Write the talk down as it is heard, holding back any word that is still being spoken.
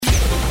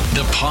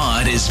The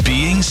pod is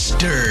being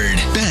stirred.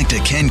 Back to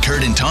Ken,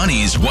 Kurt, and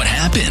Tawinee's What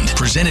Happened,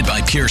 presented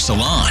by Pure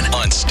Salon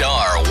on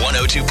Star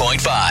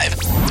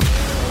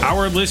 102.5.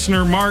 Our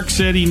listener, Mark,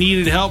 said he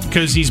needed help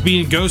because he's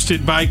being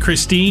ghosted by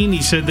Christine.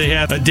 He said they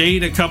had a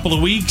date a couple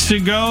of weeks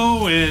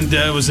ago, and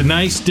it was a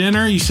nice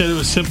dinner. He said it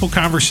was a simple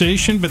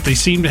conversation, but they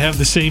seemed to have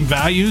the same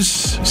values,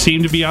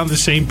 seemed to be on the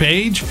same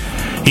page.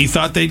 He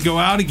thought they'd go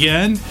out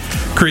again.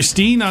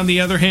 Christine, on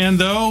the other hand,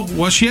 though,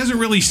 well, she hasn't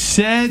really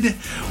said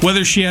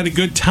whether she had a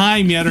good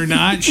time yet or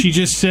not. She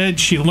just said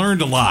she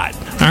learned a lot.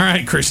 All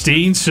right,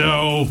 Christine,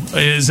 so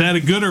is that a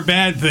good or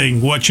bad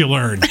thing, what you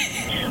learned?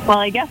 Well,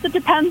 I guess it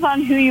depends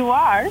on who you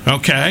are.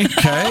 Okay.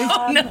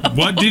 No.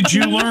 What did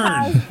you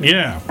learn?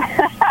 Yeah.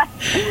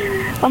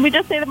 Let me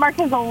just say that Mark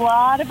has a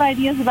lot of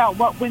ideas about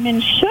what women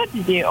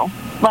should do,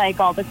 like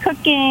all the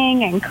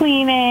cooking and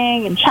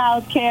cleaning and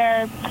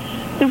childcare,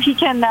 so he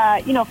can,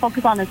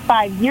 focus on his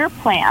 5-year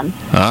plan.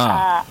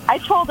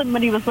 I told him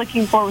what he was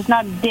looking for was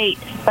not a date,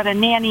 but a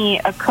nanny,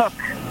 a cook,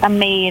 a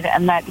maid,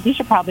 and that he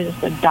should probably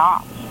just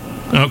adopt.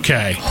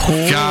 Okay.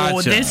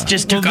 Gotcha. This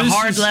just took a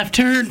hard left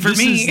turn for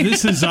me.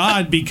 This is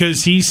odd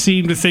because he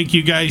seemed to think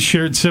you guys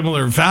shared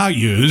similar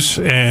values,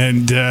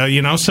 and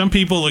some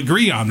people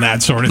agree on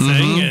that sort of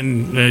thing,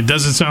 and it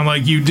doesn't sound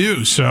like you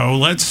do. So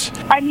let's.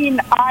 I mean,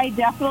 I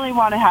definitely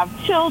want to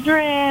have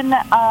children,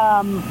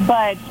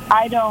 but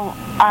I don't.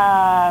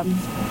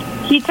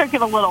 He took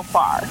it a little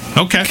far.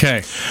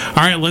 Okay. All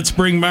right. Let's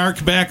bring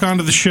Mark back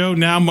onto the show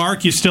now.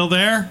 Mark, you still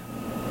there?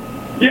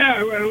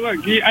 Yeah,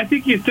 look, I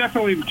think he's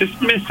definitely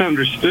just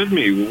misunderstood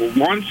me.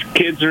 Once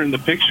kids are in the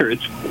picture,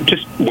 it's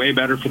just way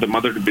better for the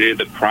mother to be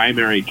the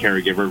primary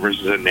caregiver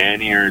versus a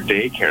nanny or a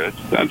daycare.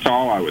 That's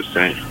all I was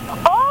saying.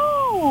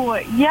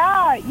 Oh,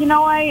 yeah.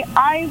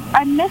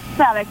 I missed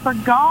that. I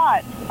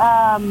forgot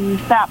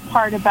that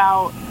part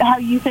about how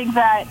you think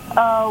that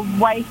a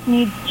wife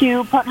needs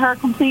to put her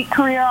complete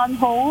career on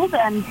hold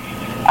and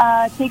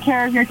take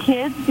care of your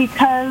kids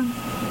because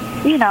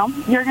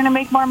you're going to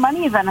make more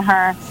money than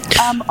her.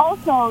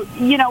 Also,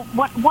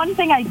 one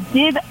thing I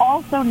did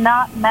also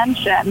not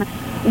mention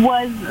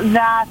was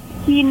that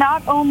he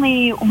not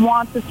only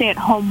wants a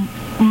stay-at-home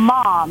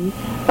mom,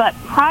 but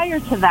prior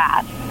to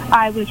that,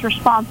 I was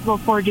responsible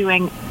for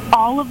doing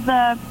all of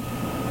the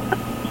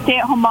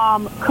stay-at-home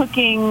mom,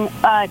 cooking,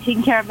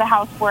 taking care of the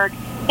housework,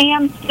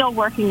 and still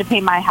working to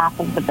pay my half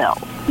of the bill.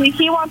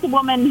 He wants a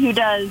woman who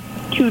does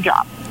 2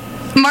 jobs.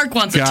 Mark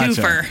wants a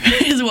twofer,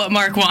 is what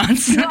Mark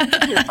wants.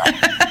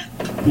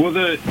 Well,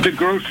 the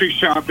grocery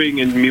shopping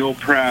and meal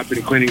prep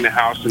and cleaning the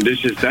house and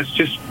dishes, that's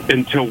just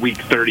until week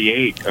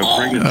 38 of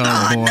pregnancy.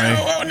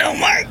 Oh, no,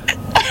 Mark.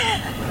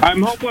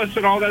 I'm hopeless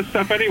at all that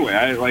stuff anyway.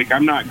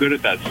 I'm not good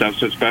at that stuff,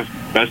 so it's best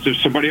if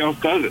somebody else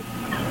does it.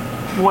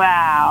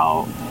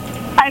 Wow.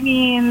 I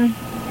mean,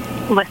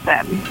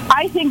 listen,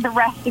 I think the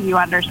rest of you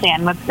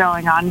understand what's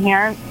going on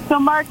here. So,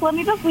 Mark, let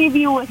me just leave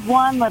you with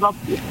one little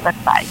piece of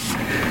advice.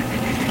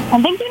 I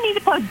think you need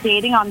to put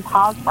dating on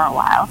pause for a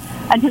while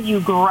until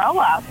you grow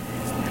up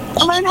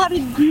and learn how to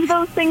do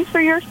those things for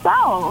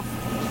yourself.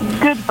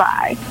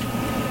 Goodbye.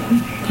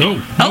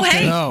 Oh,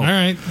 hey. All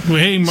right. Well,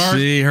 hey, Mark.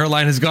 See, her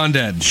line has gone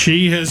dead.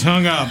 She has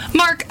hung up.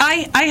 Mark,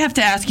 I have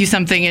to ask you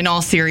something in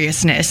all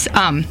seriousness.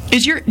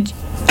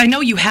 I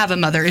know you have a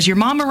mother. Is your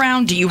mom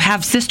around? Do you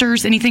have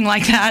sisters? Anything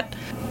like that?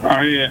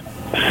 I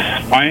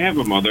have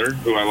a mother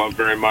who I love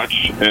very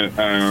much. I'm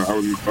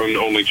an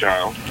only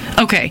child.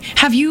 Okay.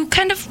 Have you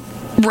kind of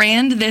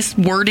ran this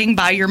wording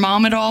by your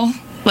mom at all?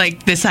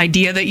 Like this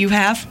idea that you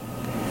have?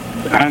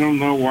 I don't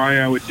know why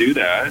I would do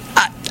that.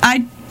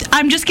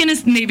 I'm just going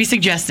to maybe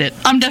suggest it.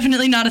 I'm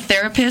definitely not a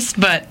therapist,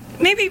 but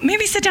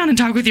maybe sit down and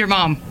talk with your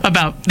mom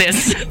about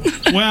this.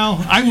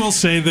 Well, I will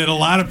say that a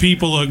lot of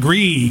people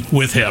agree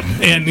with him,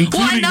 and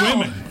including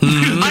women.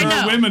 There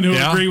are women who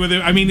agree with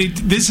him. I mean,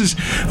 this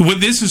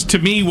is to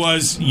me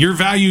was your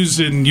values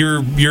and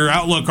your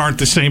outlook aren't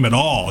the same at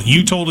all.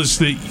 You told us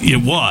that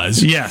it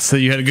was. Yes, that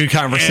you had a good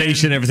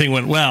conversation. And everything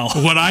went well.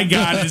 What I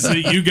got is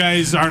that you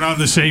guys aren't on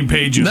the same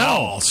page at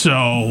all. So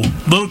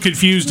a little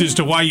confused as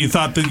to why you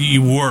thought that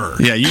you were.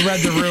 Yeah, you read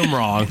the room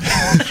wrong.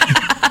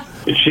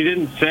 She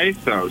didn't say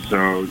so,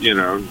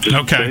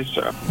 just say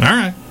so. All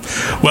right.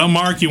 Well,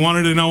 Mark, you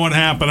wanted to know what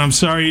happened. I'm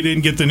sorry you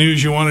didn't get the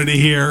news you wanted to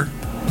hear,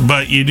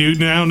 but you do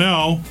now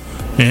know,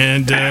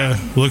 and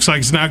looks like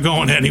it's not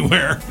going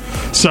anywhere.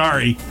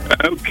 Sorry.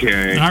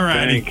 Okay. All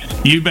righty.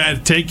 Thanks. You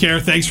bet. Take care.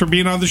 Thanks for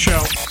being on the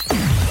show.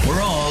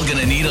 We're all going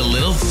to need a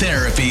little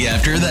therapy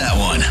after that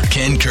one.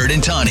 Ken, Kurt,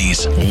 and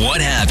Tawinee's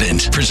What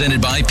Happened?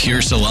 Presented by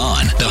Pure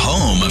Salon, the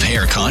home of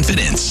hair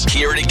confidence.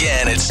 Hear it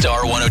again at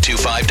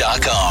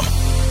star1025.com.